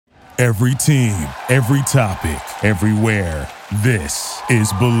Every team, every topic, everywhere. This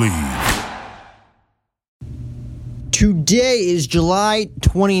is Believe. Today is July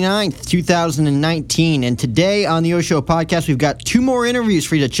 29th, 2019, and today on the O Show podcast, we've got two more interviews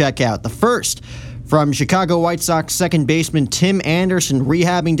for you to check out. The first from Chicago White Sox second baseman Tim Anderson,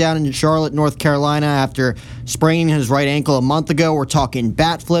 rehabbing down in Charlotte, North Carolina after spraining his right ankle a month ago. We're talking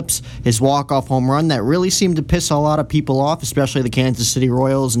bat flips, his walk-off home run that really seemed to piss a lot of people off, especially the Kansas City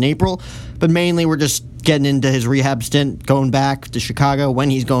Royals in April. But mainly we're just getting into his rehab stint, going back to Chicago, when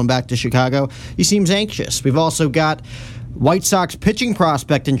he's going back to Chicago. He seems anxious. We've also got White Sox pitching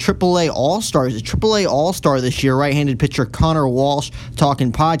prospect and AAA All-Star. He's a AAA All-Star this year, right-handed pitcher Connor Walsh,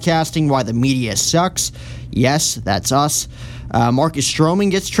 talking podcasting, why the media sucks. Yes, that's us. Marcus Stroman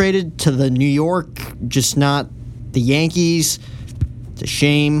gets traded to the New York, just not the Yankees. It's a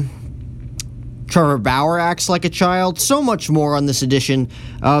shame. Trevor Bauer acts like a child. So much more on this edition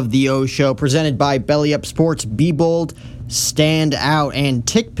of the O Show, presented by Belly Up Sports. Be bold, stand out, and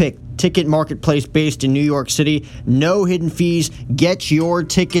TickPick, ticket marketplace based in New York City. No hidden fees. Get your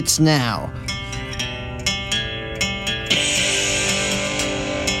tickets now.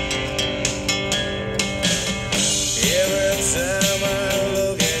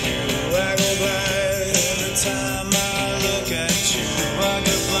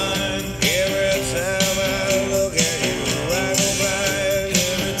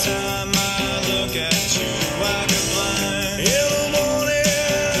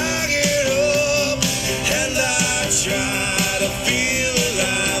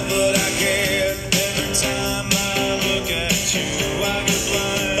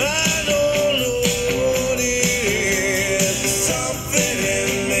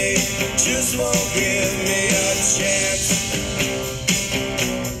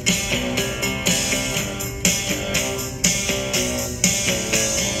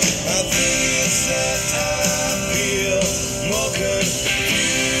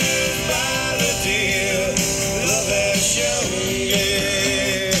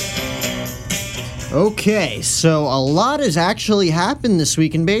 Okay, so a lot has actually happened this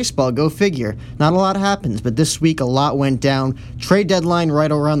week in baseball. Go figure. Not a lot happens, but this week a lot went down. Trade deadline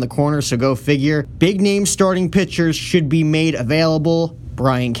right around the corner, so go figure. Big name starting pitchers should be made available.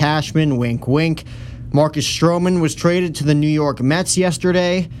 Brian Cashman, wink wink. Marcus Stroman was traded to the New York Mets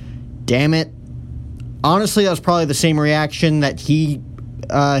yesterday. Damn it. Honestly, that was probably the same reaction that he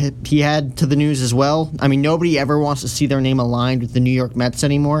had to the news as well. I mean, nobody ever wants to see their name aligned with the New York Mets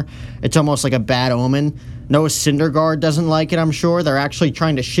anymore. It's almost like a bad omen. Noah Syndergaard doesn't like it, I'm sure. They're actually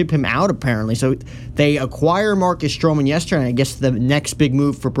trying to ship him out, apparently. So they acquire Marcus Stroman yesterday, and I guess the next big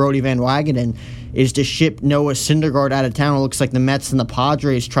move for Brodie Van Wagenen is to ship Noah Syndergaard out of town. It looks like the Mets and the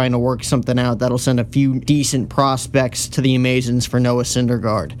Padres trying to work something out that'll send a few decent prospects to the Amazons for Noah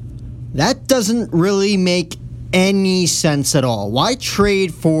Syndergaard. That doesn't really make any sense at all. Why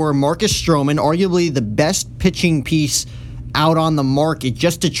trade for Marcus Stroman, arguably the best pitching piece out on the market,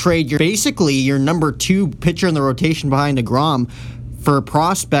 just to trade your number two pitcher in the rotation behind DeGrom for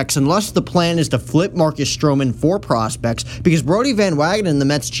prospects, unless the plan is to flip Marcus Stroman for prospects? Because Brodie Van Wagenen, the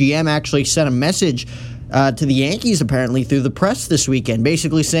Mets GM, actually sent a message to the Yankees, apparently, through the press this weekend,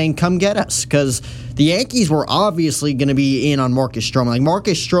 basically saying, come get us, because the Yankees were obviously going to be in on Marcus Stroman. Like,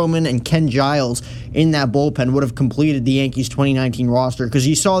 Marcus Stroman and Ken Giles in that bullpen would have completed the Yankees' 2019 roster, because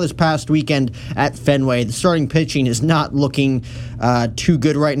you saw this past weekend at Fenway, the starting pitching is not looking too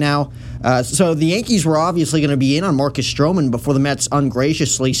good right now. So the Yankees were obviously going to be in on Marcus Stroman before the Mets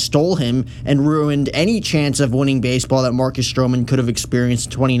ungraciously stole him and ruined any chance of winning baseball that Marcus Stroman could have experienced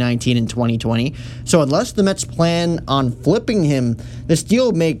in 2019 and 2020. So unless the Mets plan on flipping him, this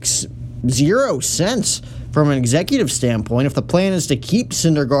deal makes zero sense from an executive standpoint. If the plan is to keep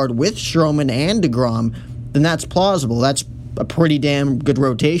Syndergaard with Stroman and DeGrom, then that's plausible. That's a pretty damn good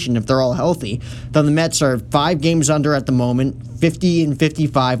rotation if they're all healthy. Though the Mets are 5 games under at the moment,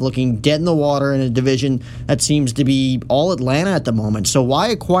 50-55, looking dead in the water in a division that seems to be all Atlanta at the moment. So why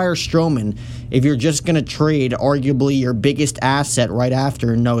acquire Stroman if you're just going to trade arguably your biggest asset right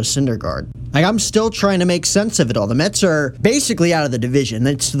after Noah Syndergaard? Like, I'm still trying to make sense of it all. The Mets are basically out of the division.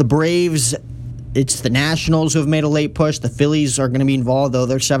 It's the Braves, it's the Nationals who have made a late push. The Phillies are going to be involved, though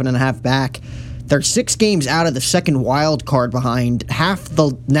they're 7.5 back. They're 6 games out of the second wild card behind half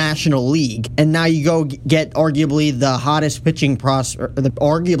the National League, and now you go get arguably the hottest pitching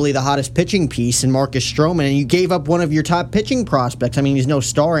piece in Marcus Stroman, and you gave up one of your top pitching prospects. I mean, he's no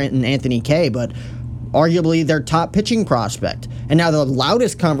star in Anthony Kay, but arguably their top pitching prospect. And now the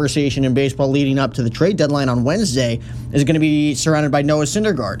loudest conversation in baseball leading up to the trade deadline on Wednesday is going to be surrounded by Noah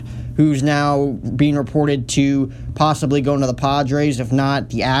Syndergaard, who's now being reported to possibly go into the Padres. If not,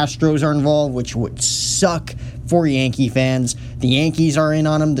 the Astros are involved, which would suck for Yankee fans. The Yankees are in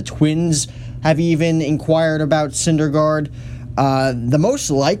on him. The Twins have even inquired about Syndergaard. The most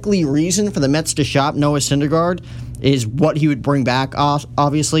likely reason for the Mets to shop Noah Syndergaard is what he would bring back,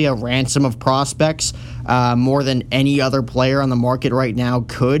 obviously a ransom of prospects, more than any other player on the market right now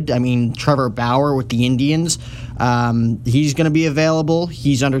could. I mean, Trevor Bauer with the Indians, he's going to be available.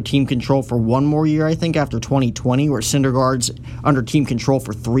 He's under team control for 1 more year, I think, after 2020, where Syndergaard's under team control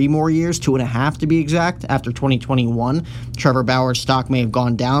for 3 more years, 2.5 to be exact, after 2021. Trevor Bauer's stock may have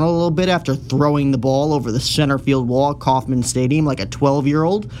gone down a little bit after throwing the ball over the center field wall at Kauffman Stadium like a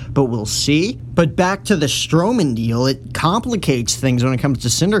 12-year-old, but we'll see. But back to the Stroman deal, it complicates things when it comes to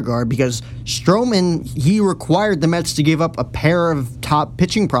Syndergaard because Stroman, he required the Mets to give up a pair of top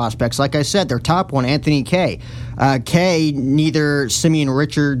pitching prospects. Like I said, their top one, Anthony Kay. Kay, neither Simeon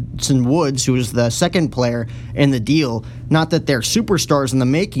Richardson Woods, who was the second player in the deal, not that they're superstars in the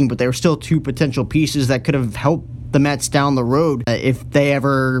making, but they were still 2 potential pieces that could have helped the Mets down the road if they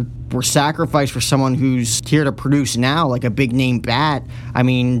ever were sacrificed for someone who's here to produce now, like a big-name bat. I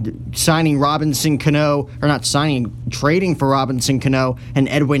mean, trading for Robinson Cano and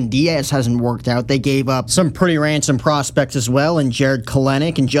Edwin Diaz hasn't worked out. They gave up some pretty ransom prospects as well, and Jared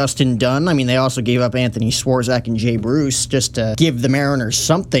Kelenic and Justin Dunn. I mean, they also gave up Anthony Swarzak and Jay Bruce just to give the Mariners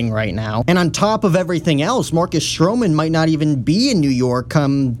something right now. And on top of everything else, Marcus Stroman might not even be in New York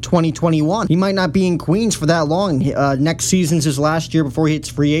come 2021. He might not be in Queens for that long. Next season's his last year before he hits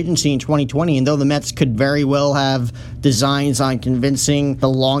free agency in 2020, and though the Mets could very well have designs on convincing the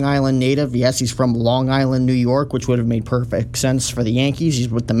Long Island native, yes, he's from Long Island, New York, which would have made perfect sense for the Yankees. He's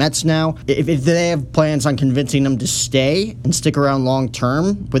with the Mets now. If they have plans on convincing him to stay and stick around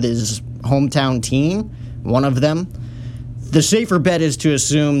long-term with his hometown team, one of them, the safer bet is to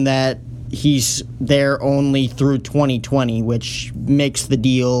assume that he's there only through 2020, which makes the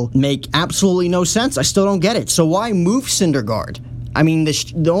deal make absolutely no sense. I still don't get it. So why move Syndergaard? I mean,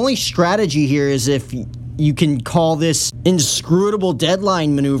 the only strategy here is if you can call this inscrutable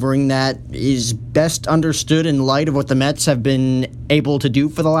deadline maneuvering that is best understood in light of what the Mets have been able to do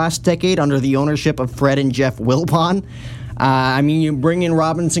for the last decade under the ownership of Fred and Jeff Wilpon. I mean, you bring in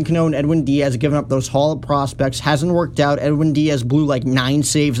Robinson Cano and Edwin Diaz, giving up those Hall of prospects. Hasn't worked out. Edwin Diaz blew like 9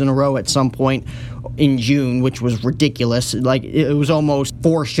 saves in a row at some point in June, which was ridiculous. Like, it was almost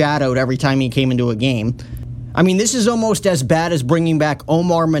foreshadowed every time he came into a game. I mean, this is almost as bad as bringing back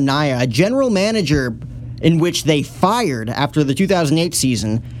Omar Minaya, a general manager in which they fired after the 2008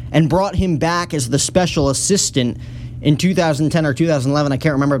 season and brought him back as the special assistant in 2010 or 2011, I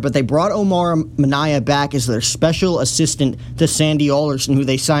can't remember, but they brought Omar Minaya back as their special assistant to Sandy Alderson, who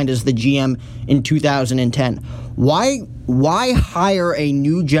they signed as the GM in 2010. Why hire a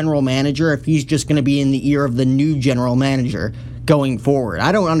new general manager if he's just going to be in the ear of the new general manager going forward?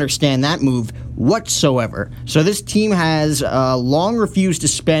 I don't understand that move whatsoever. So this team has long refused to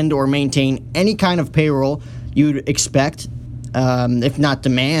spend or maintain any kind of payroll you'd expect, if not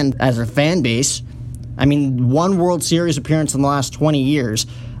demand, as a fan base. I mean, 1 World Series appearance in the last 20 years.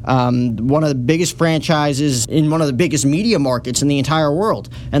 One of the biggest franchises in one of the biggest media markets in the entire world.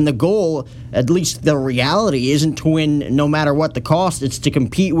 And the goal, at least the reality, isn't to win no matter what the cost. It's to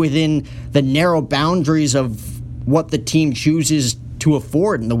compete within the narrow boundaries of what the team chooses to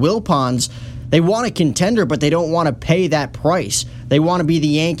afford. And the Wilpons, they want a contender, but they don't want to pay that price. They want to be the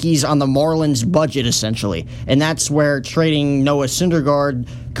Yankees on the Marlins budget, essentially. And that's where trading Noah Syndergaard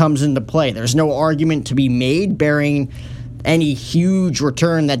comes into play. There's no argument to be made bearing any huge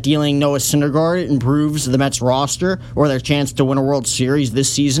return that dealing Noah Syndergaard improves the Mets roster or their chance to win a World Series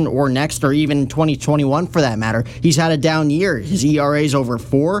this season or next or even 2021 for that matter. He's had a down year. His ERA is over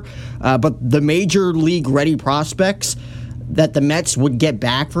 4, but the major league ready prospects that the Mets would get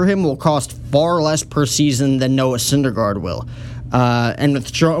back for him will cost far less per season than Noah Syndergaard will. And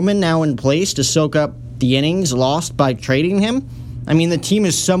with Stroman now in place to soak up the innings lost by trading him, I mean, the team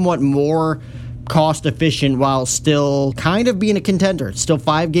is somewhat more cost efficient while still kind of being a contender. It's still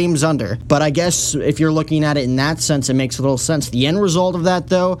 5 games under. But I guess if you're looking at it in that sense, it makes a little sense. The end result of that,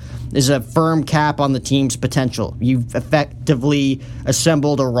 though, is a firm cap on the team's potential. You've effectively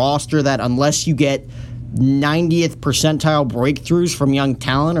assembled a roster that, unless you get 90th percentile breakthroughs from young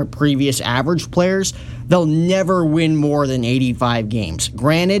talent or previous average players, they'll never win more than 85 games.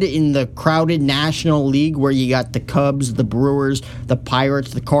 Granted, in the crowded National League where you got the Cubs, the Brewers, the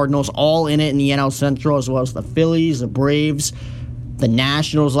Pirates, the Cardinals, all in it in the NL Central, as well as the Phillies, the Braves, The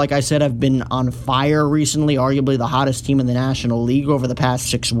Nationals, like I said, have been on fire recently, arguably the hottest team in the National League over the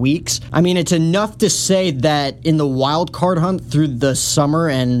past 6 weeks. I mean, it's enough to say that in the wild card hunt through the summer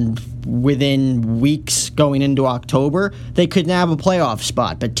and within weeks going into October, they could nab a playoff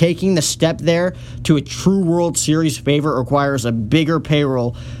spot. But taking the step there to a true World Series favorite requires a bigger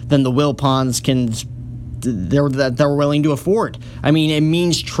payroll than the Wilpons they're willing to afford. I mean, it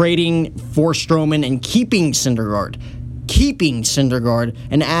means trading for Stroman and keeping Syndergaard,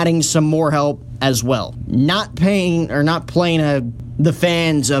 and adding some more help as well. Not playing the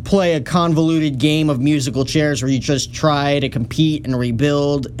fans play a convoluted game of musical chairs where you just try to compete and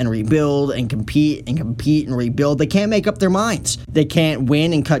rebuild and rebuild and compete and rebuild. They can't make up their minds. They can't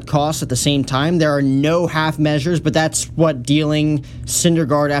win and cut costs at the same time. There are no half measures, but that's what dealing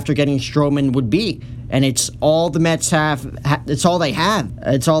Syndergaard after getting Stroman would be. And it's all the Mets have. It's all they have.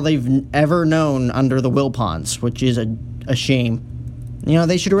 It's all they've ever known under the Wilpons, which is a shame. You know,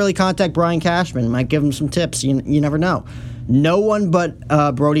 they should really contact Brian Cashman. Might give him some tips. You never know. No one but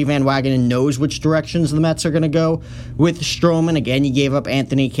Brodie Van Wagenen knows which directions the Mets are going to go with Stroman. Again, you gave up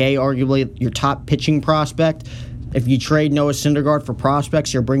Anthony Kay, arguably your top pitching prospect. If you trade Noah Syndergaard for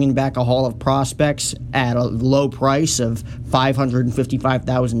prospects, you're bringing back a haul of prospects at a low price of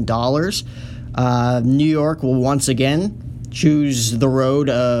 $555,000. New York will once again choose the road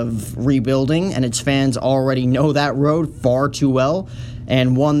of rebuilding, and its fans already know that road far too well,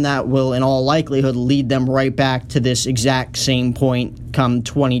 and one that will, in all likelihood, lead them right back to this exact same point come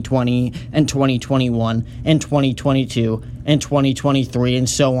 2020 and 2021 and 2022 and 2023 and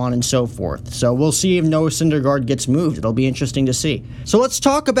so on and so forth. So we'll see if Noah Syndergaard gets moved. It'll be interesting to see. So let's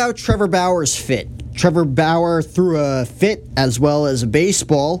talk about Trevor Bauer's fit. Trevor Bauer threw a fit as well as a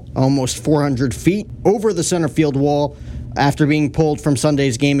baseball, almost 400 feet, over the center field wall after being pulled from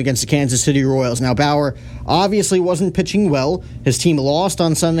Sunday's game against the Kansas City Royals. Now, Bauer obviously wasn't pitching well. His team lost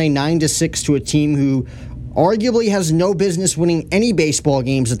on Sunday 9-6 to a team who arguably has no business winning any baseball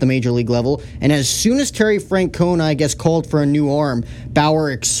games at the major league level. And as soon as Terry Francona, I guess, called for a new arm,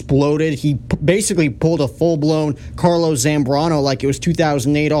 Bauer exploded. He basically pulled a full-blown Carlos Zambrano like it was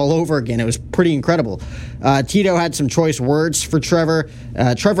 2008 all over again. It was pretty incredible. Tito had some choice words for Trevor.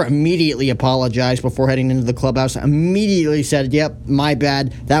 Trevor immediately apologized before heading into the clubhouse. Immediately said, "Yep, my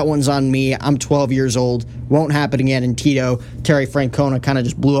bad. That one's on me. I'm 12 years old. Won't happen again." And Terry Francona kind of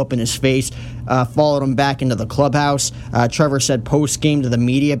just blew up in his face, followed him back into the clubhouse. Trevor said post-game to the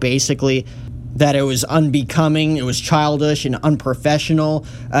media basically that it was unbecoming, it was childish and unprofessional.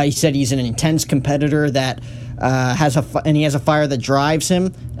 He said he's an intense competitor that he has a fire that drives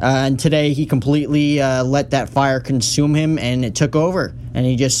him. And today he completely let that fire consume him, and it took over. And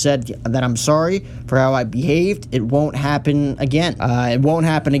he just said that, "I'm sorry for how I behaved. It won't happen again. It won't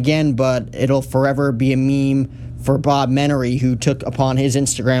happen again, but it'll forever be a meme for Bob Menery, who took upon his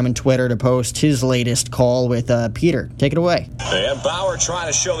Instagram and Twitter to post his latest call with Peter." Take it away. And Bauer trying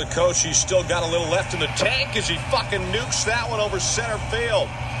to show the coach he's still got a little left in the tank as he fucking nukes that one over center field.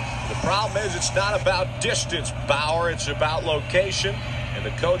 The problem is it's not about distance, Bauer. It's about location. And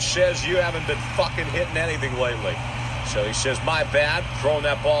the coach says you haven't been fucking hitting anything lately. So he says, "My bad, throwing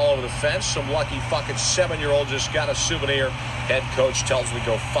that ball over the fence. Some lucky fucking 7-year-old just got a souvenir." Head coach tells him to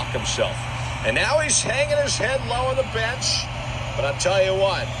go fuck himself. And now he's hanging his head low on the bench. But I'll tell you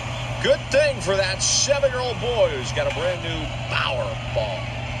what, good thing for that 7-year-old boy who's got a brand new Bauer ball.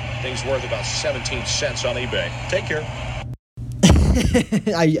 Thing's worth about 17 cents on eBay. Take care.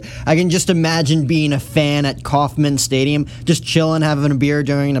 I can just imagine being a fan at Kauffman Stadium, just chilling, having a beer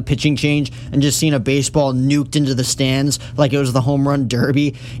during a pitching change, and just seeing a baseball nuked into the stands like it was the home run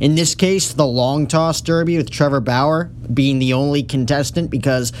derby. In this case, the long toss derby, with Trevor Bauer being the only contestant,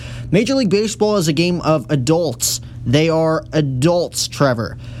 because Major League Baseball is a game of adults. They are adults,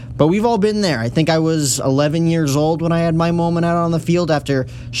 Trevor. But we've all been there. I think I was 11 years old when I had my moment out on the field after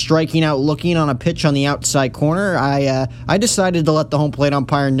striking out looking on a pitch on the outside corner. I decided to let the home plate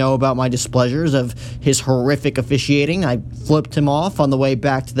umpire know about my displeasures of his horrific officiating. I flipped him off on the way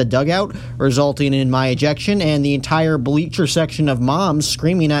back to the dugout, resulting in my ejection and the entire bleacher section of moms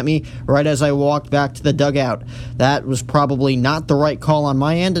screaming at me right as I walked back to the dugout. That was probably not the right call on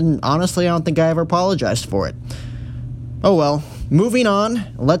my end, and honestly, I don't think I ever apologized for it. Oh well. Moving on,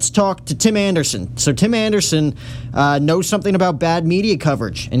 let's talk to Tim Anderson. So Tim Anderson knows something about bad media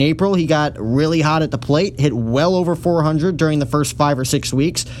coverage. In April, he got really hot at the plate, hit well over 400 during the first 5 or 6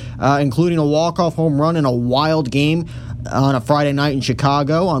 weeks, including a walk-off home run in a wild game on a Friday night in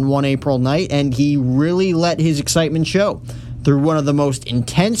Chicago on one April night, and he really let his excitement show. through one of the most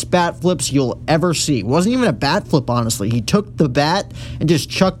intense bat flips you'll ever see. It wasn't even a bat flip, honestly. He took the bat and just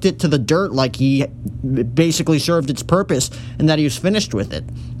chucked it to the dirt like he basically served its purpose and that he was finished with it.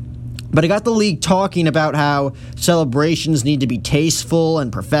 But it got the league talking about how celebrations need to be tasteful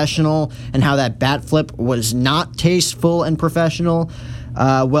and professional, and how that bat flip was not tasteful and professional.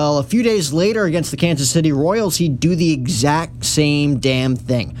 Well, a few days later against the Kansas City Royals, he'd do the exact same damn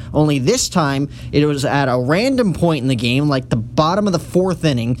thing. Only this time, it was at a random point in the game, like the bottom of the fourth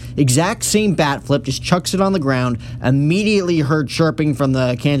inning, exact same bat flip, just chucks it on the ground, immediately heard chirping from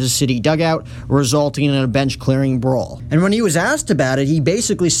the Kansas City dugout, resulting in a bench-clearing brawl. And when he was asked about it, he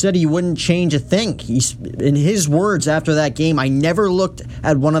basically said he wouldn't change a thing. In his words after that game, I never looked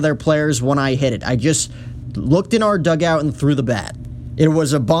at one of their players when I hit it. I just looked in our dugout and threw the bat. It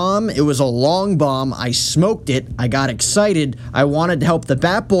was a bomb. It was a long bomb. I smoked it. I got excited. I wanted to help the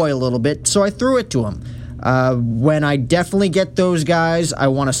bat boy a little bit, so I threw it to him. When I definitely get those guys, I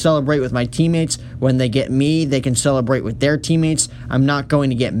want to celebrate with my teammates. When they get me, they can celebrate with their teammates. I'm not going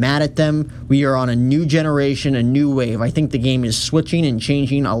to get mad at them. We are on a new generation, a new wave. I think the game is switching and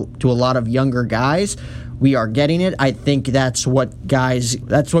changing to a lot of younger guys. We are getting it. I think that's what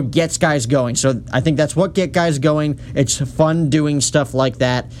gets guys going. So I think that's what gets guys going. It's fun doing stuff like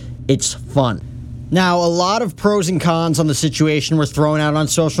that. It's fun. Now, a lot of pros and cons on the situation were thrown out on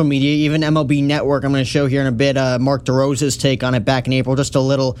social media, even MLB Network. I'm going to show here in a bit Mark DeRosa's take on it back in April, just a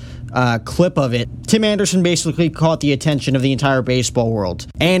little clip of it. Tim Anderson basically caught the attention of the entire baseball world.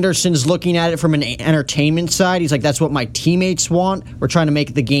 Anderson's looking at it from an entertainment side. He's like, that's what my teammates want. We're trying to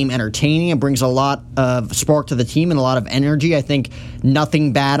make the game entertaining. It brings a lot of spark to the team and a lot of energy. I think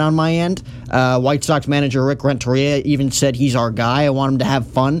nothing bad on my end. White Sox manager Rick Renteria even said he's our guy. I want him to have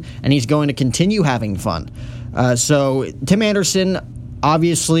fun, and he's going to continue having fun. So Tim Anderson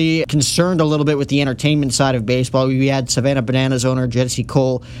obviously concerned a little bit with the entertainment side of baseball. We had Savannah Bananas owner Jesse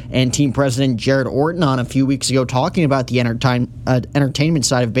Cole and team president Jared Orton on a few weeks ago talking about the entertainment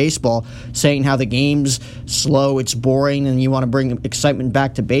side of baseball, saying how the game's slow, it's boring, and you want to bring excitement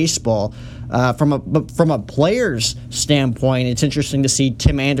back to baseball. From a player's standpoint, it's interesting to see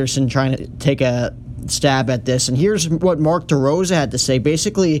Tim Anderson trying to take a stab at this. And here's what Mark DeRosa had to say.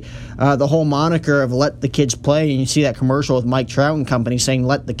 Basically, the whole moniker of let the kids play, and you see that commercial with Mike Trout and company saying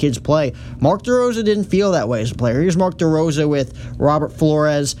let the kids play. Mark DeRosa didn't feel that way as a player. Here's Mark DeRosa with Robert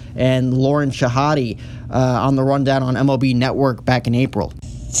Flores and Lauren Shahadi on the rundown on MLB Network back in April.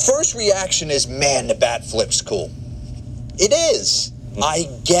 First reaction is, man, the bat flip's cool. It is. I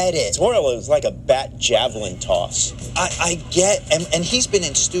get it. It's more of like a bat javelin toss. I get, and he's been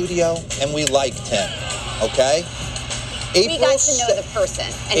in studio, and we liked him, okay? We got to know the person,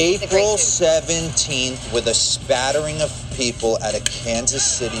 and he's a great April dude. 17th, with a spattering of people at a Kansas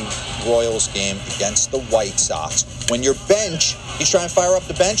City Royals game against the White Sox. When your bench, he's trying to fire up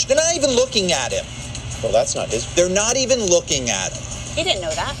the bench, they're not even looking at him. Well, that's not his. They're not even looking at him. He didn't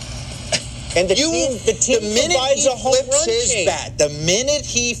know that. And the team provides a home run chain. The minute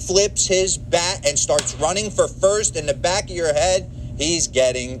he flips his bat and starts running for first in the back of your head, he's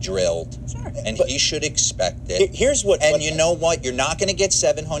getting drilled. Sure. And he should expect it. Here's what... And you know what? You're not going to get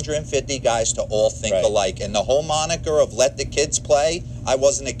 750 guys to all think Right. alike. And the whole moniker of let the kids play, I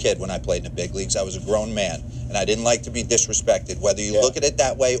wasn't a kid when I played in the big leagues. I was a grown man. And I didn't like to be disrespected. Whether you look at it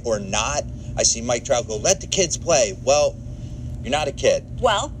that way or not, I see Mike Trout go, let the kids play. Well, you're not a kid.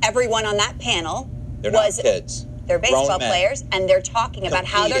 Well, everyone on that panel They're not kids. They're baseball Grown men. players, and they're talking about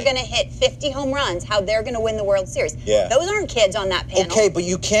how they're going to hit 50 home runs, how they're going to win the World Series. Yeah. Those aren't kids on that panel. Okay, but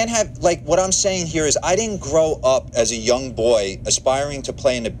you can't have, like, what I'm saying here is I didn't grow up as a young boy aspiring to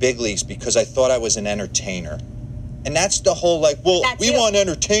play in the big leagues because I thought I was an entertainer. And that's the whole, like, well, we want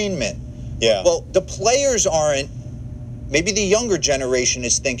entertainment. Yeah. Well, the players aren't. Maybe the younger generation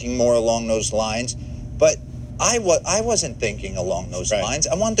is thinking more along those lines, but I wasn't thinking along those lines.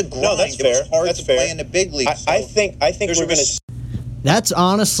 I wanted to grind. No, that's It was fair. hard That's to fair. play in the big leagues. I think we're going to... That's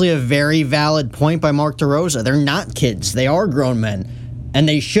honestly a very valid point by Mark DeRosa. They're not kids. They are grown men. And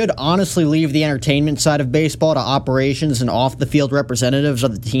they should honestly leave the entertainment side of baseball to operations and off-the-field representatives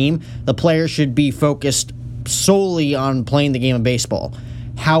of the team. The players should be focused solely on playing the game of baseball.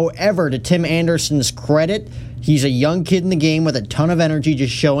 However, to Tim Anderson's credit, he's a young kid in the game with a ton of energy,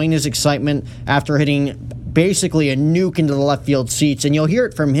 just showing his excitement after hitting basically a nuke into the left field seats. And you'll hear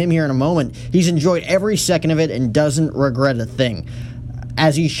it from him here in a moment. He's enjoyed every second of it and doesn't regret a thing.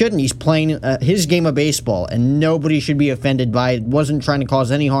 As he shouldn't. He's playing his game of baseball, and nobody should be offended by it. Wasn't trying to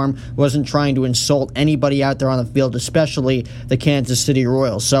cause any harm, wasn't trying to insult anybody out there on the field, especially the Kansas City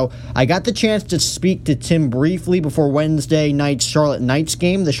Royals. So I got the chance to speak to Tim briefly before Wednesday night's Charlotte Knights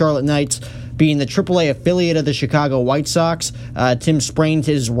game. The Charlotte Knights being the AAA affiliate of the Chicago White Sox. Tim sprained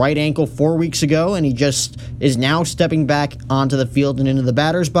his right ankle 4 weeks ago, and he just is now stepping back onto the field and into the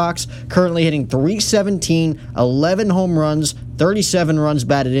batter's box, currently hitting .317, 11 home runs, 37 runs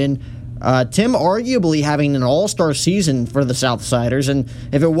batted in. Tim arguably having an all-star season for the Southsiders, and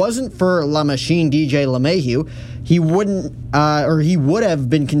if it wasn't for La Machine DJ LeMahieu, he would have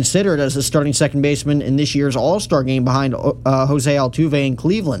been considered as the starting second baseman in this year's All-Star game behind Jose Altuve in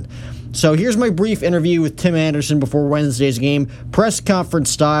Cleveland. So here's my brief interview with Tim Anderson before Wednesday's game, press conference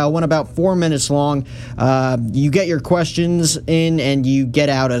style, went about 4 minutes long. You get your questions in and you get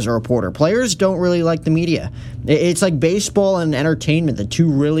out as a reporter. Players don't really like the media. It's like baseball and entertainment. The two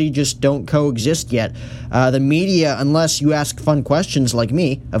really just don't coexist yet. The media, unless you ask fun questions like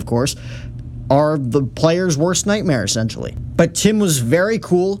me, of course, are the players' worst nightmare, essentially. But Tim was very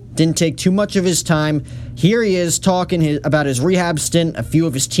cool, didn't take too much of his time. Here he is talking about his rehab stint, a few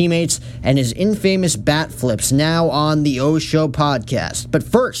of his teammates, and his infamous bat flips now on the O Show podcast. But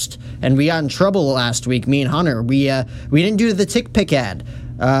first, and we got in trouble last week, me and Hunter, we didn't do the Tick Pick ad.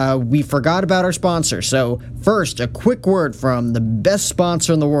 We forgot about our sponsor. So first, a quick word from the best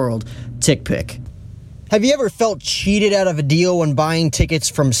sponsor in the world, Tick Pick. Have you ever felt cheated out of a deal when buying tickets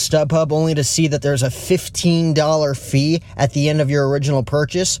from StubHub only to see that there's a $15 fee at the end of your original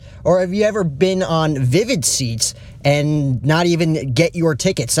purchase? Or have you ever been on Vivid Seats and not even get your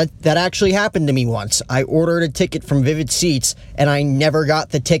tickets? That actually happened to me once. I ordered a ticket from Vivid Seats and I never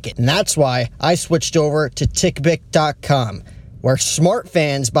got the ticket. And that's why I switched over to TickPick.com, where smart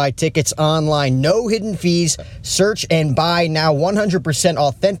fans buy tickets online. No hidden fees. Search and buy now 100%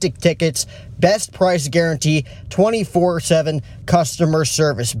 authentic tickets. Best price guarantee, 24/7 customer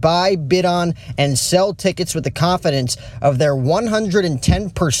service. Buy, bid on, and sell tickets with the confidence of their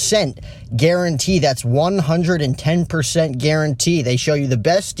 110% guarantee. That's 110% guarantee. They show you the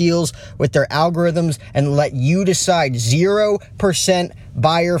best deals with their algorithms and let you decide. 0%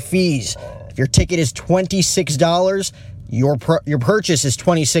 buyer fees. If your ticket is $26, your purchase is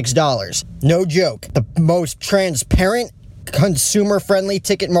 $26. No joke. The most transparent, consumer-friendly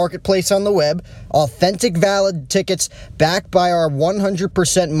ticket marketplace on the web. Authentic, valid tickets backed by our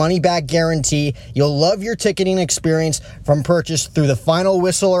 100% money-back guarantee. You'll love your ticketing experience from purchase through the final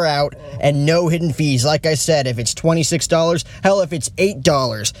whistle or out, and no hidden fees. Like I said, if it's $26, hell, if it's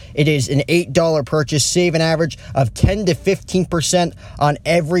 $8, it is an $8 purchase. Save an average of 10 to 15% on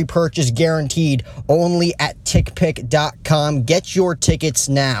every purchase, guaranteed. Only at TickPick.com. Get your tickets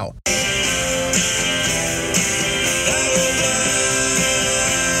now.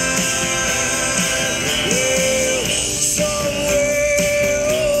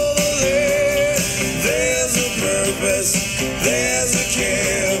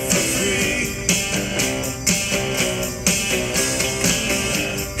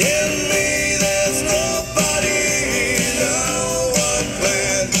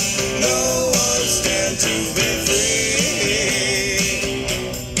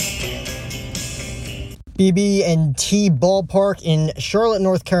 BB&T Ballpark in Charlotte,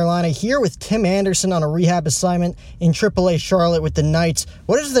 North Carolina, here with Tim Anderson on a rehab assignment in AAA Charlotte with the Knights.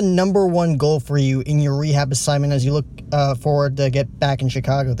 What is the number one goal for you in your rehab assignment as you look forward to get back in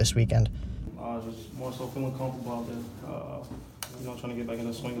Chicago this weekend? Just more so feeling comfortable out there, trying to get back in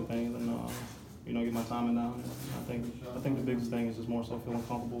the swing of things and, get my timing down. I think the biggest thing is just more so feeling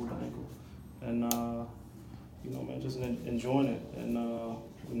comfortable with the ankle and, just enjoying it and,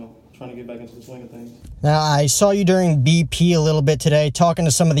 trying to get back into the swing of things. Now, I saw you during BP a little bit today, talking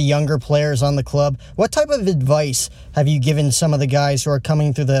to some of the younger players on the club. What type of advice have you given some of the guys who are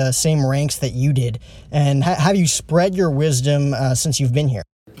coming through the same ranks that you did? And have you spread your wisdom since you've been here?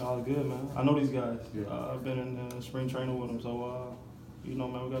 Good, man. I know these guys. I've been in spring training with them, so, we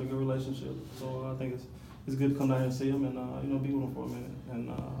got a good relationship. So I think it's good to come down here and see them and, be with them for a minute.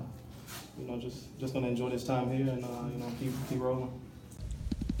 And, just going to enjoy this time here and, keep rolling.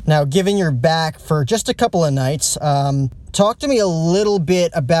 Now, given you're back for just a couple of nights, talk to me a little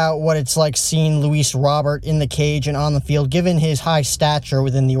bit about what it's like seeing Luis Robert in the cage and on the field, given his high stature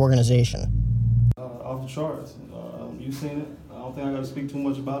within the organization. Off the charts. You've seen it. I don't think I got to speak too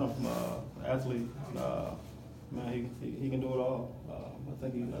much about him. Athlete, man, he can do it all. I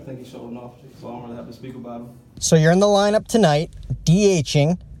think he showed enough, so I don't really have to speak about him. So you're in the lineup tonight,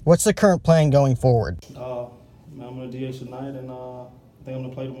 DHing. What's the current plan going forward? Man, I'm going to DH tonight, and I think I'm going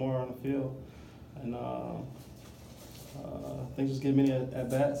to play tomorrow on the field. And I think just get many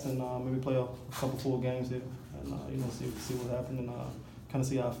at-bats and maybe play a couple full games here and, see what happens and kind of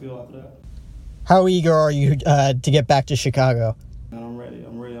see how I feel after that. How eager are you to get back to Chicago? And I'm ready.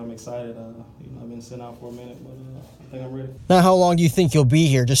 I'm excited. I've been sitting out for a minute, but I think I'm ready. Now, how long do you think you'll be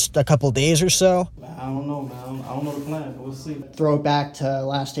here? Just a couple days or so? I don't know, man. I don't know the plan. We'll see. Throw it back to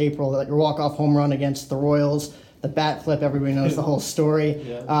last April, your walk-off home run against the Royals, the bat flip, everybody knows the whole story.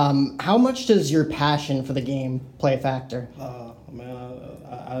 Yeah. How much does your passion for the game play a factor? Man,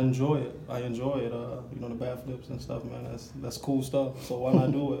 I enjoy it. The bat flips and stuff, man. That's cool stuff. So why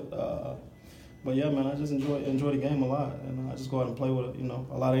not do it? But yeah, man, I just enjoy the game a lot, and I just go out and play with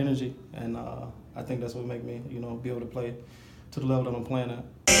a lot of energy, and I think that's what make me be able to play to the level that I'm playing at.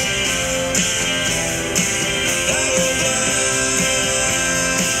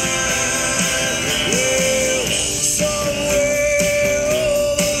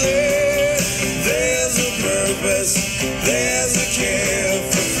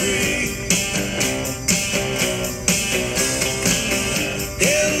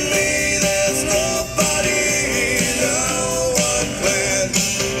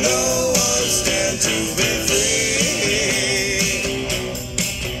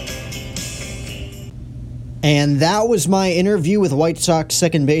 And that was my interview with White Sox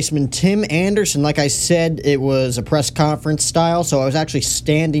second baseman Tim Anderson. Like I said, it was a press conference style, so I was actually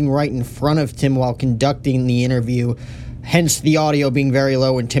standing right in front of Tim while conducting the interview, hence the audio being very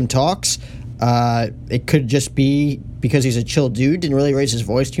low when Tim talks. It could just be because he's a chill dude, didn't really raise his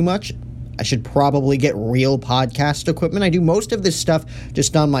voice too much. I should probably get real podcast equipment. I do most of this stuff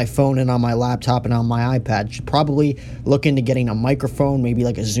just on my phone and on my laptop and on my iPad. Should probably look into getting a microphone, maybe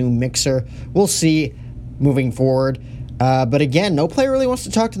like a Zoom mixer. We'll see moving forward. But again, no player really wants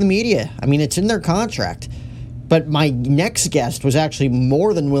to talk to the media. I mean, it's in their contract. But my next guest was actually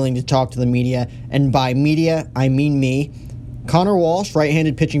more than willing to talk to the media, and by media, I mean me. Connor Walsh,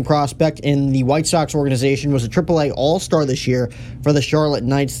 right-handed pitching prospect in the White Sox organization, was a AAA All-Star this year for the Charlotte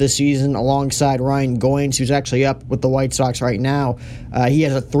Knights this season, alongside Ryan Goins, who's actually up with the White Sox right now. He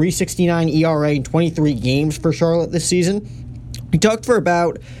has a .369 ERA in 23 games for Charlotte this season. He talked for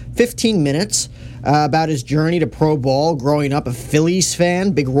about 15 minutes about his journey to pro ball, growing up a Phillies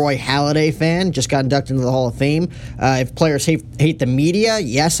fan, big Roy Halladay fan, just got inducted into the Hall of Fame. If players hate the media,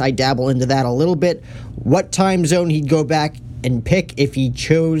 yes, I dabble into that a little bit. What time zone he'd go back and pick if he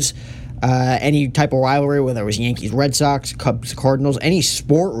chose any type of rivalry, whether it was Yankees, Red Sox, Cubs, Cardinals, any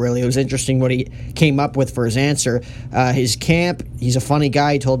sport really. It was interesting what he came up with for his answer. His camp, he's a funny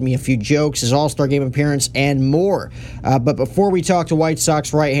guy. He told me a few jokes, his All-Star Game appearance, and more. But before we talk to White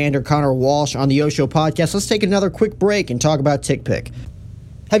Sox right-hander Connor Walsh on the O-Show podcast, let's take another quick break and talk about TickPick.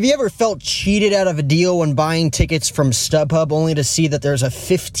 Have you ever felt cheated out of a deal when buying tickets from StubHub only to see that there's a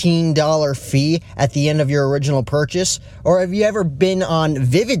 $15 fee at the end of your original purchase? Or have you ever been on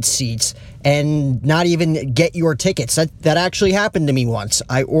Vivid Seats and not even get your tickets? That actually happened to me once.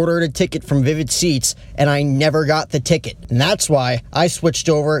 I ordered a ticket from Vivid Seats and I never got the ticket. And that's why I switched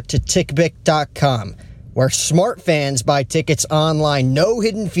over to TickPick.com, where smart fans buy tickets online, no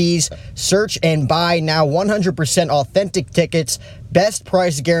hidden fees, search and buy now 100% authentic tickets, best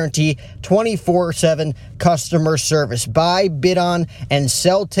price guarantee, 24/7 customer service. Buy, bid on, and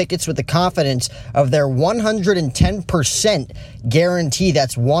sell tickets with the confidence of their 110% guarantee.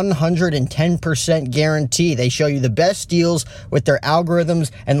 That's 110% guarantee. They show you the best deals with their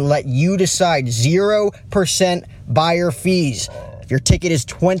algorithms and let you decide. 0% buyer fees. If your ticket is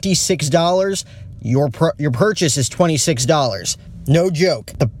 $26, your purchase is $26. No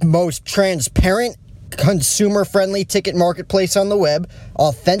joke. The most transparent, consumer-friendly ticket marketplace on the web.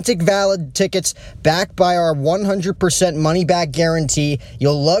 Authentic, valid tickets backed by our 100% money-back guarantee.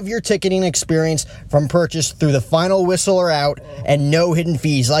 You'll love your ticketing experience from purchase through the final whistle or out, and no hidden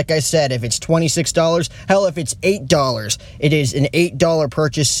fees. Like I said, if it's $26, hell, if it's $8, it is an $8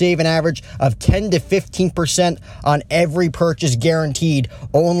 purchase. Save an average of 10 to 15% on every purchase, guaranteed,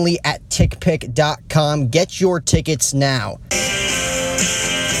 only at TickPick.com. Get your tickets now.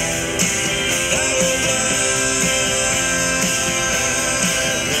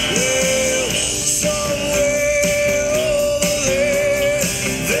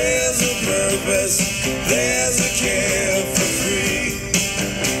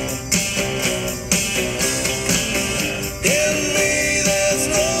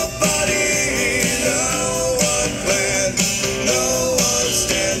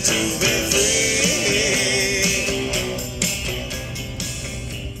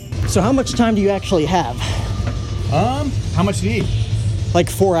 So how much time do you actually have? How much do you need? Like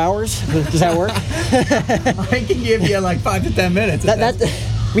 4 hours? Does that work? I can give you like 5 to 10 minutes.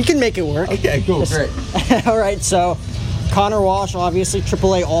 We can make it work. Okay, cool, great. All right, so Connor Walsh, obviously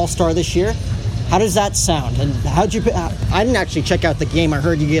AAA All-Star this year. How does that sound? And how'd you? I didn't actually check out the game. I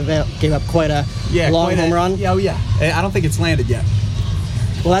heard you gave up quite a long home run. Oh yeah. I don't think it's landed yet.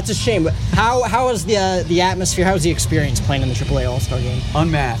 Well, that's a shame. But how was the atmosphere? How was the experience playing in the AAA All-Star game?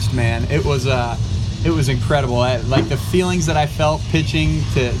 Unmatched, man. It was incredible. Like the feelings that I felt pitching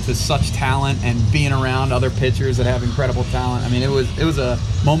to such talent and being around other pitchers that have incredible talent. I mean, it was a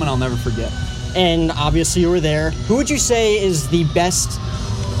moment I'll never forget. And obviously you were there. Who would you say is the best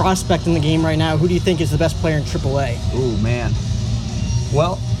prospect in the game right now? Who do you think is the best player in AAA? Ooh, man.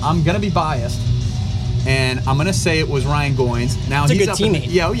 Well, I'm going to be biased. And I'm going to say it was Ryan Goins. Now, he's a good teammate.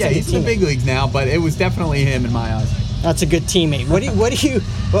 He's in the big leagues now, but it was definitely him in my eyes. That's a good teammate. What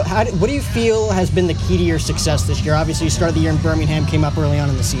do you feel has been the key to your success this year? Obviously, you started the year in Birmingham, came up early on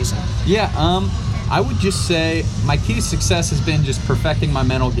in the season. Yeah, I would just say my key to success has been just perfecting my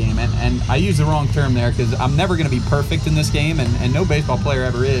mental game. And I use the wrong term there because I'm never going to be perfect in this game, and no baseball player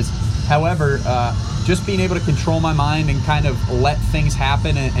ever is. However, just being able to control my mind and kind of let things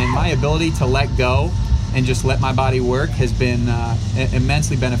happen and my ability to let go and just let my body work has been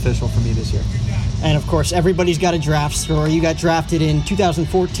immensely beneficial for me this year. And, of course, everybody's got a draft story. You got drafted in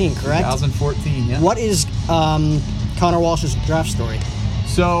 2014, correct? 2014, yeah. What is Connor Walsh's draft story?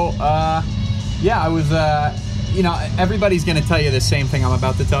 So, I was, everybody's going to tell you the same thing I'm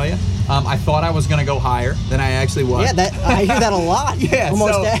about to tell you. I thought I was going to go higher than I actually was. Yeah, I hear that a lot. Yeah,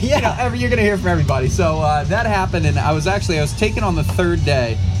 almost. You're going to hear from everybody. So that happened, and I was taken on the third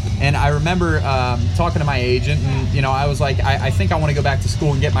day. And I remember talking to my agent, and I was like, I think I want to go back to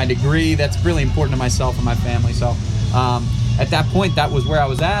school and get my degree. That's really important to myself and my family. So at that point, that was where I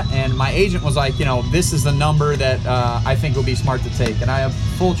was at. And my agent was like, this is the number that I think will be smart to take. And I have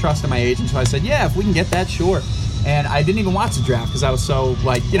full trust in my agent. So I said, yeah, if we can get that, sure. And I didn't even watch the draft because I was so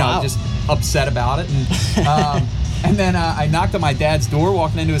just upset about it. And and then I knocked on my dad's door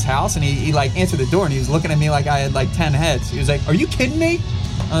walking into his house, and he answered the door, and he was looking at me like I had 10 heads. He was like, "Are you kidding me?"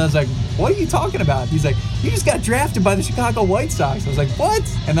 And I was like, "What are you talking about?" He's like, "You just got drafted by the Chicago White Sox." I was like, "What?"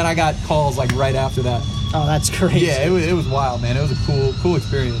 And then I got calls right after that. Oh, that's crazy. Yeah, it was wild, man. It was a cool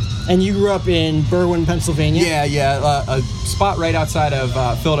experience. And you grew up in Berwyn, Pennsylvania? Yeah. A spot right outside of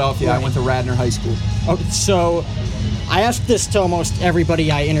Philadelphia. Right. I went to Radnor High School. Okay, so I ask this to almost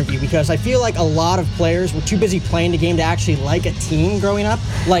everybody I interview because I feel like a lot of players were too busy playing the game to actually like a team growing up.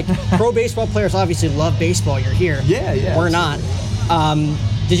 Like, pro baseball players obviously love baseball. You're here. Yeah. We're not.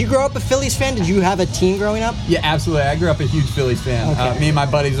 Did you grow up a Phillies fan? Did you have a team growing up? Yeah, absolutely. I grew up a huge Phillies fan. Okay. Me and my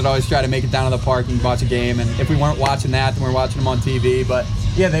buddies would always try to make it down to the park and watch a game. And if we weren't watching that, then we were watching them on TV. But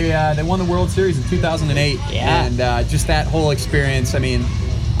yeah, they won the World Series in 2008. Yeah. And just that whole experience, I mean,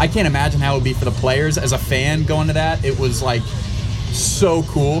 I can't imagine how it would be for the players as a fan going to that. It was so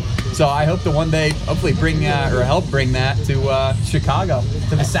cool. So I hope to one day hopefully bring or help bring that to Chicago,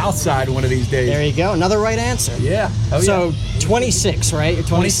 to the South Side one of these days. There you go. Another right answer. Yeah. So 26, right? You're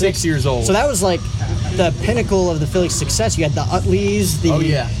 26 years old. So that was the pinnacle of the Phillies' success. You had the Utleys,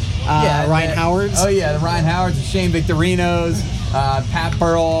 Ryan Howards. Oh yeah, the Ryan Howards, the Shane Victorinos, Pat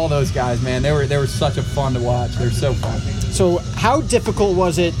Burrell, all those guys, man. They were such a fun to watch. They're so fun. So how difficult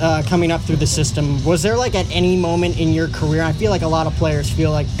was it coming up through the system? Was there at any moment in your career, I feel like a lot of players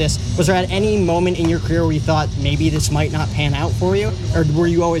feel like this, was there at any moment in your career where you thought maybe this might not pan out for you? Or were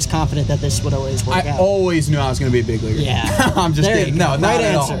you always confident that this would always work out? I always knew I was going to be a big leaguer. Yeah. I'm just kidding. No, not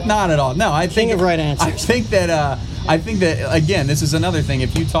at all. Not at all. No, King of right answers. I think that again, this is another thing.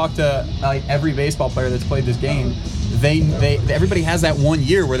 If you talk to every baseball player that's played this game, everybody has that 1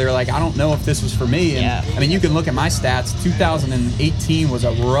 year where they're like, I don't know if this was for me. And yeah. I mean, you can look at my stats. 2018 was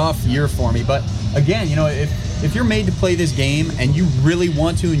a rough year for me. But again, if you're made to play this game and you really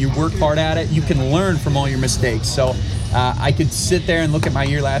want to and you work hard at it, you can learn from all your mistakes. So I could sit there and look at my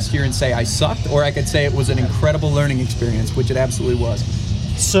year last year and say I sucked, or I could say it was an incredible learning experience, which it absolutely was.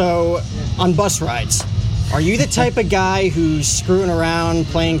 So on bus rides, are you the type of guy who's screwing around,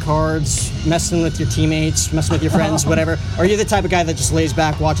 playing cards, messing with your teammates, messing with your friends, whatever? Or are you the type of guy that just lays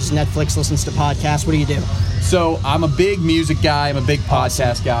back, watches Netflix, listens to podcasts? What do you do? So I'm a big music guy. I'm a big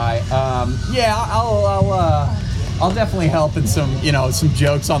podcast guy. I'll definitely help in some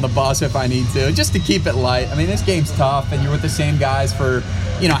jokes on the bus if I need to, just to keep it light. I mean, this game's tough, and you're with the same guys for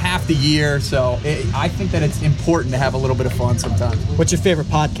half the year. So I think that it's important to have a little bit of fun sometimes.Hat's your favorite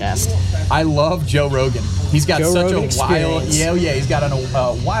podcast? I love Joe Rogan. He's got such a wild, he's got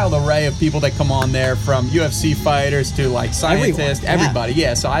a wild array of people that come on there, from UFC fighters to scientists, everybody.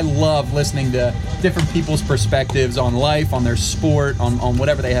 Yeah, so I love listening to different people's perspectives on life, on their sport, on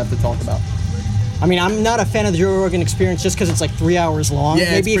whatever they have to talk about. I mean, I'm not a fan of the Joe Rogan Experience just because it's 3 hours long. Yeah,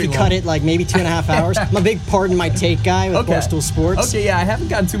 maybe if you cut it maybe 2.5 hours. I'm a big Pardon My Take guy with Barstool Sports. Okay, yeah, I haven't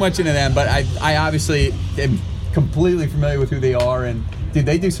gotten too much into them, but I obviously am completely familiar with who they are, and dude,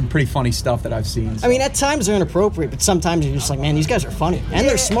 they do some pretty funny stuff that I've seen. So. I mean, at times they're inappropriate, but sometimes you're just like, man, these guys are funny and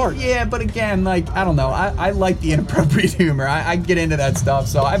they're smart. Yeah, but again, like, I don't know. I like the inappropriate humor. I get into that stuff.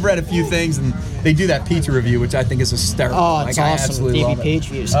 So I've read a few things, and they do that pizza review, which I think is hysterical. Oh, it's I awesome. absolutely Davey love Page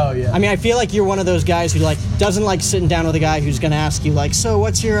it. views. Oh, yeah. I mean, I feel like you're one of those guys who like doesn't like sitting down with a guy who's going to ask you like, so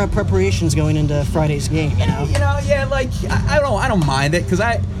what's your preparations going into Friday's game? You know, yeah, like I don't mind it, because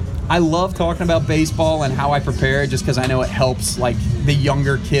I love talking about baseball and how I prepare, just because I know it helps like the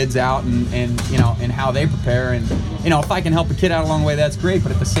younger kids out and how they prepare, and if I can help a kid out along the way, that's great.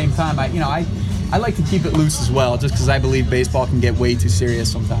 But at the same time, I like to keep it loose as well, just because I believe baseball can get way too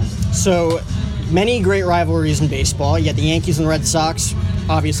serious sometimes. So many great rivalries in baseball. You got the Yankees and the Red Sox,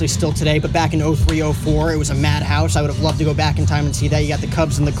 obviously still today, but back in 03-04, it was a madhouse. I would have loved to go back in time and see that. You got the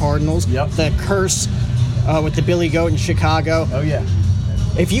Cubs and the Cardinals. Yep. The curse with the Billy Goat in Chicago. Oh yeah.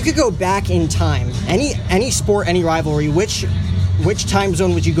 If you could go back in time, any sport, any rivalry, which time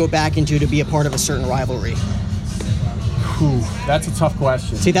zone would you go back into to be a part of a certain rivalry? Ooh, that's a tough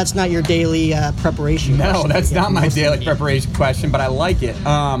question. See, that's not your daily preparation question. No, that's not my daily preparation question, but I like it.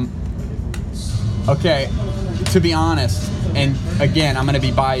 Okay, to be honest, and again, I'm going to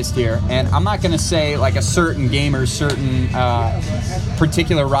be biased here, and I'm not going to say like a certain game or certain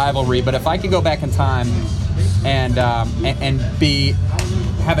particular rivalry, but if I could go back in time and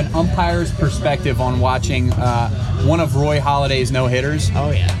have an umpire's perspective on watching one of Roy Halladay's no-hitters.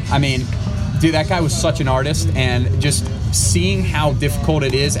 Oh, yeah. I mean, dude, that guy was such an artist, and just seeing how difficult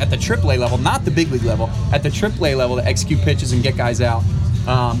it is at the AAA level, not the big league level, at the AAA level to execute pitches and get guys out.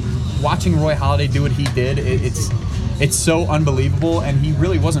 Watching Roy Halladay do what he did, it's so unbelievable, and he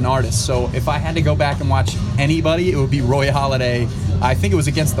really was an artist. So if I had to go back and watch anybody, it would be Roy Halladay. I think it was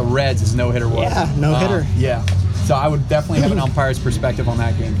against the Reds, his no-hitter was. Yeah, no-hitter. Yeah. So I would definitely have an umpire's perspective on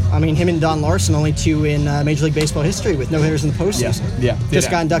that game. I mean, him and Don Larson, only two in Major League Baseball history with no-hitters in the postseason. Yeah. Just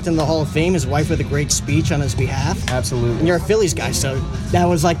got inducted into the Hall of Fame. His wife with a great speech on his behalf. Absolutely. And you're a Phillies guy, so that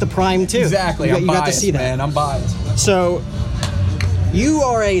was like the prime, too. Exactly. You got to see that. Man. I'm biased. So you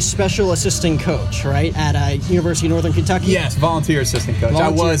are a special assistant coach, right, at University of Northern Kentucky? Yes, volunteer assistant coach. I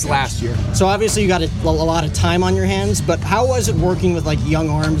was last year. So obviously you got a lot of time on your hands, but how was it working with like young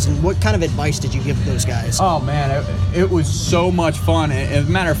arms, and what kind of advice did you give those guys? Oh man, it was so much fun. As a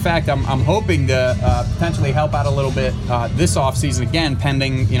matter of fact, I'm hoping to potentially help out a little bit this off season again,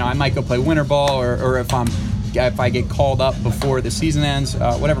 pending I might go play winter ball, or if I get called up before the season ends,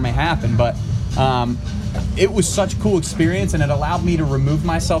 whatever may happen. But it was such a cool experience, and it allowed me to remove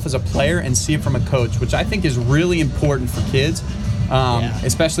myself as a player and see it from a coach, which I think is really important for kids,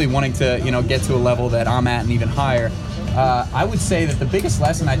 especially wanting to get to a level that I'm at and even higher. I would say that the biggest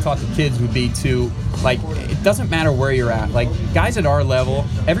lesson I taught the kids would be to, like, it doesn't matter where you're at. Like, guys at our level,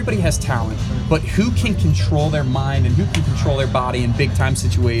 everybody has talent, but who can control their mind and who can control their body in big-time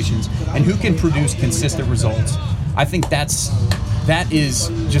situations, and who can produce consistent results? I think that is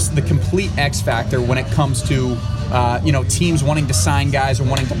just the complete X factor when it comes to teams wanting to sign guys or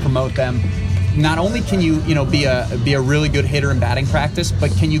wanting to promote them. Not only can you be a really good hitter in batting practice,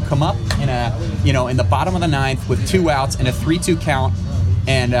 but can you come up in in the bottom of the ninth with 2 outs and a 3-2 count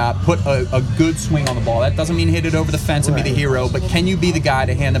and put a good swing on the ball? That doesn't mean hit it over the fence and be the hero, but can you be the guy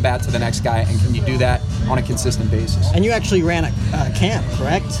to hand the bat to the next guy, and can you do that on a consistent basis? And you actually ran a camp,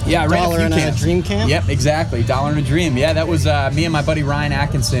 correct? Yeah, I ran Dollar a few and a Dream camp? Yep, exactly. Dollar and a Dream. Yeah, that was me and my buddy Ryan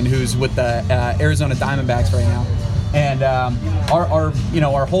Atkinson, who's with the Arizona Diamondbacks right now. And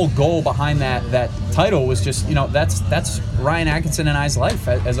our whole goal behind that title was just that's Ryan Atkinson and I's life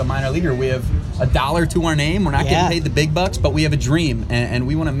as a minor leaguer. We have $1 to our name. We're not getting paid the big bucks, but we have a dream, and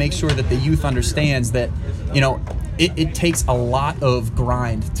we want to make sure that the youth understands that it takes a lot of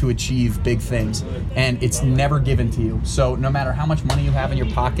grind to achieve big things, and it's never given to you. So no matter how much money you have in your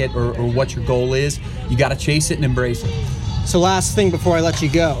pocket or what your goal is, you got to chase it and embrace it. So last thing before I let you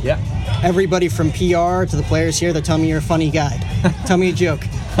go. Yeah. Everybody from PR to the players here, they're telling me you're a funny guy. Tell me a joke.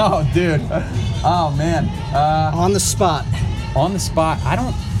 Oh, dude. Oh, man. On the spot. On the spot. I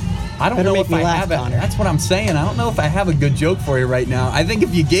don't know if I have it. That's what I'm saying. I don't know if I have a good joke for you right now. I think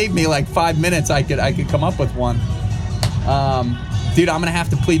if you gave me like 5 minutes, I could come up with one. Dude, I'm going to have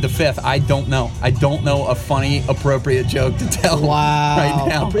to plead the fifth. I don't know. I don't know a funny, appropriate joke to tell right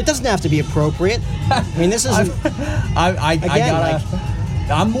now. It doesn't have to be appropriate. I mean, this isn't...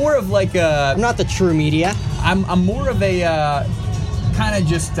 I'm more of like a... I'm not the true media. I'm more of a kind of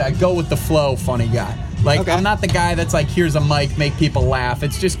just go with the flow funny guy. Like, I'm not the guy that's like, here's a mic, make people laugh.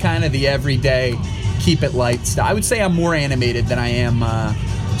 It's just kind of the everyday, keep it light stuff. I would say I'm more animated than I am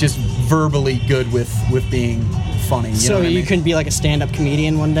just verbally good with being funny. You know So what I you mean? couldn't be like a stand-up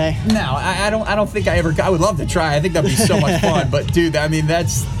comedian one day? No, I don't think I ever. I would love to try. I think that'd be so much fun. But dude, I mean,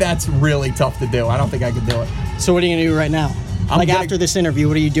 that's really tough to do. I don't think I could do it. So what are you gonna do right now? After this interview,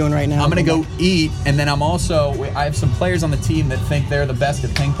 what are you doing right now? I'm gonna go eat, and then I have some players on the team that think they're the best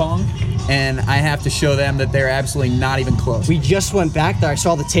at ping pong, and I have to show them that they're absolutely not even close. We just went back there. I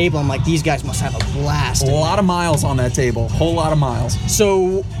saw the table. I'm like, these guys must have a blast. A lot of miles on that table. Whole lot of miles.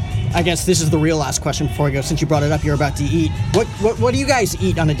 So, I guess this is the real last question before I go. Since you brought it up, you're about to eat. What do you guys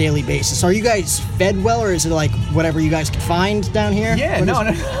eat on a daily basis? Are you guys fed well, or is it like whatever you guys can find down here? Yeah, no.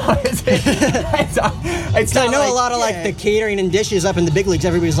 It's I know a lot of like the catering and dishes up in the big leagues.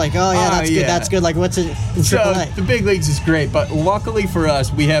 Everybody's like, oh yeah, that's good, that's good. Like, what's it in AAA? The big leagues is great, but luckily for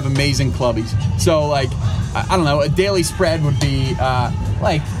us, we have amazing clubbies. So like, I don't know, a daily spread would be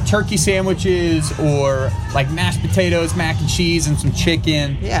like turkey sandwiches or like mashed potatoes, mac and cheese, and some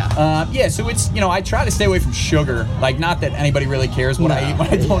chicken. Yeah. So it's, I try to stay away from sugar. Like, not that anybody really cares what I eat when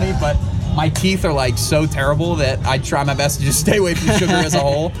I don't eat, but my teeth are like so terrible that I try my best to just stay away from sugar as a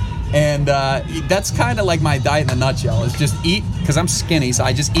whole. And that's kind of like my diet in a nutshell, is just eat, because I'm skinny, so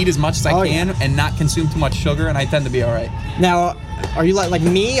I just eat as much as I can and not consume too much sugar, and I tend to be all right. Now, are you like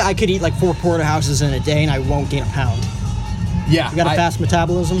me? I could eat like 4 porterhouses in a day and I won't gain a pound. Yeah. You got a fast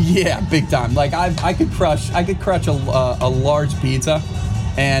metabolism? Yeah, big time. Like, I could crush a large pizza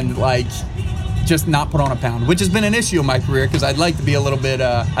and like just not put on a pound, which has been an issue in my career, because I'd like to be a little bit,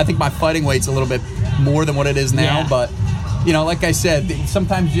 I think my fighting weight's a little bit more than what it is now, but like I said,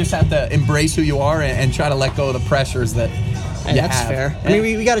 sometimes you just have to embrace who you are and try to let go of the pressures that you that's have. fair. I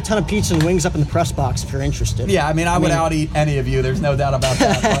mean, we got a ton of pizza and wings up in the press box if you're interested. Yeah, I mean, I would out-eat any of you. There's no doubt about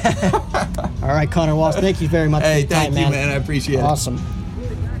that. All right, Connor Walsh, thank you very much for your time, thank you, man. I appreciate it. Awesome.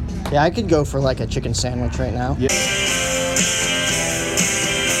 Yeah, I could go for like a chicken sandwich right now. Yeah.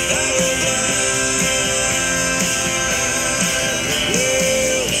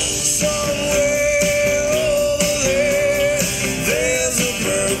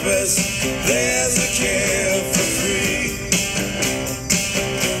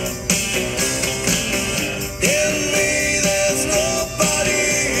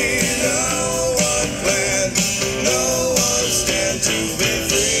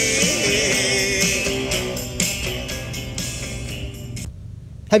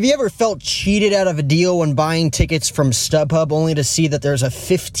 Have you ever felt cheated out of a deal when buying tickets from StubHub only to see that there's a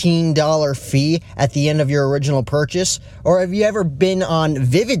 $15 fee at the end of your original purchase? Or have you ever been on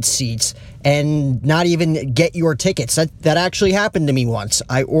Vivid Seats and not even get your tickets? That actually happened to me once.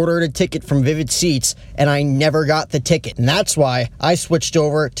 I ordered a ticket from Vivid Seats and I never got the ticket. And that's why I switched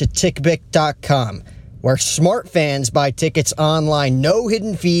over to TickPick.com, where smart fans buy tickets online. No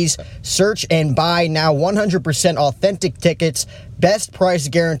hidden fees. Search and buy now 100% authentic tickets. Best price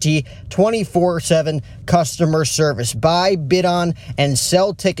guarantee, 24/7 customer service. Buy, bid on, and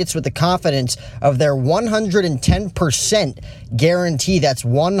sell tickets with the confidence of their 110% guarantee. That's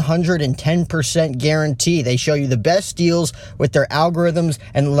 110% guarantee. They show you the best deals with their algorithms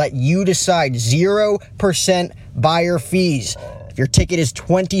and let you decide. 0% buyer fees. If your ticket is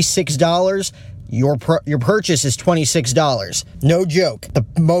 $26, your purchase is $26. No joke. The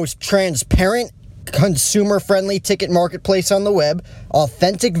most transparent, consumer-friendly ticket marketplace on the web.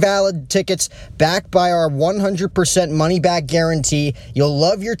 Authentic, valid tickets backed by our 100% money-back guarantee. You'll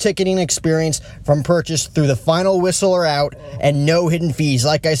love your ticketing experience from purchase through the final whistle or out, and no hidden fees.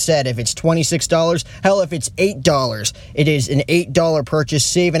 Like I said, if it's $26, hell, if it's $8, it is an $8 purchase.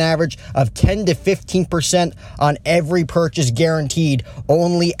 Save an average of 10 to 15% on every purchase, guaranteed,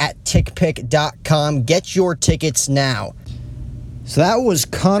 only at TickPick.com. Get your tickets now. So that was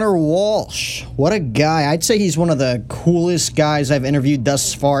Connor Walsh. What a guy. I'd say he's one of the coolest guys I've interviewed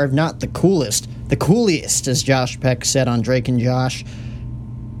thus far, if not the coolest. The coolest, as Josh Peck said on Drake and Josh.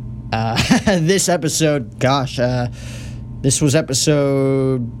 This episode, this was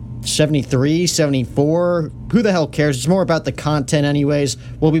episode 73, 74. Who the hell cares? It's more about the content anyways.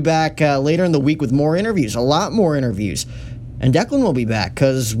 We'll be back later in the week with more interviews, a lot more interviews. And Declan will be back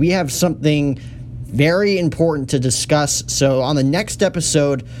because we have something very important to discuss. So on the next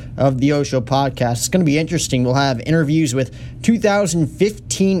episode of the Osho podcast, it's going to be interesting. We'll have interviews with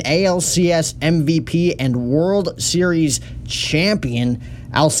 2015 ALCS MVP and World Series champion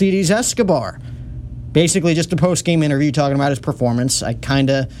Alcides Escobar. Basically just a post-game interview talking about his performance. I kind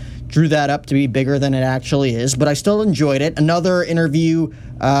of drew that up to be bigger than it actually is, but I still enjoyed it. Another interview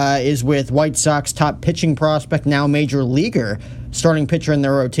is with White Sox top pitching prospect, now major leaguer, starting pitcher in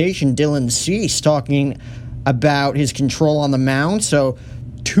their rotation, Dylan Cease, talking about his control on the mound. So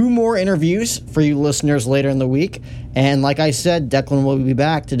 2 more interviews for you listeners later in the week. And like I said, Declan will be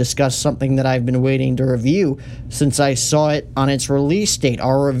back to discuss something that I've been waiting to review since I saw it on its release date.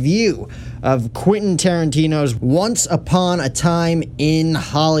 Our review of Quentin Tarantino's Once Upon a Time in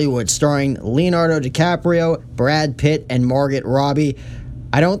Hollywood, starring Leonardo DiCaprio, Brad Pitt, and Margot Robbie.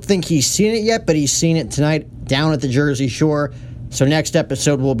 I don't think he's seen it yet, but he's seen it tonight down at the Jersey Shore. So next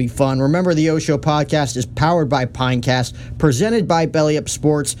episode will be fun. Remember, the O-Show podcast is powered by Pinecast, presented by Belly Up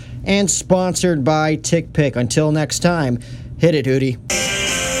Sports, and sponsored by TickPick. Until next time, hit it, Hootie.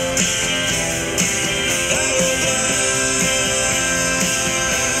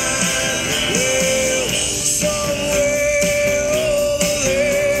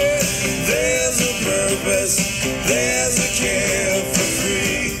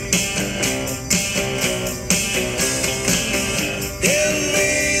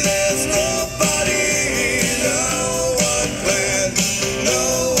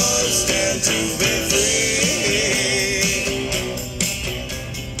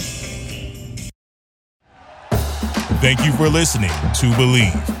 Thank you for listening to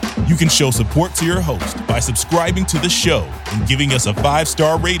Believe. You can show support to your host by subscribing to the show and giving us a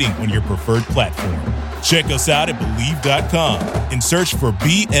 5-star rating on your preferred platform. Check us out at Believe.com and search for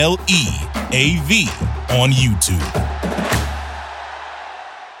BLEAV on YouTube.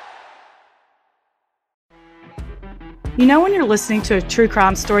 You know when you're listening to a true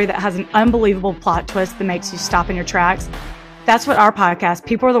crime story that has an unbelievable plot twist that makes you stop in your tracks? That's what our podcast,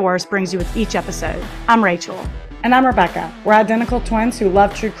 People Are the Worst, brings you with each episode. I'm Rachel. And I'm Rebecca. We're identical twins who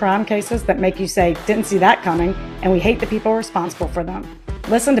love true crime cases that make you say, didn't see that coming, and we hate the people responsible for them.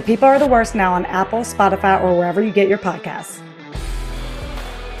 Listen to People Are the Worst now on Apple, Spotify, or wherever you get your podcasts.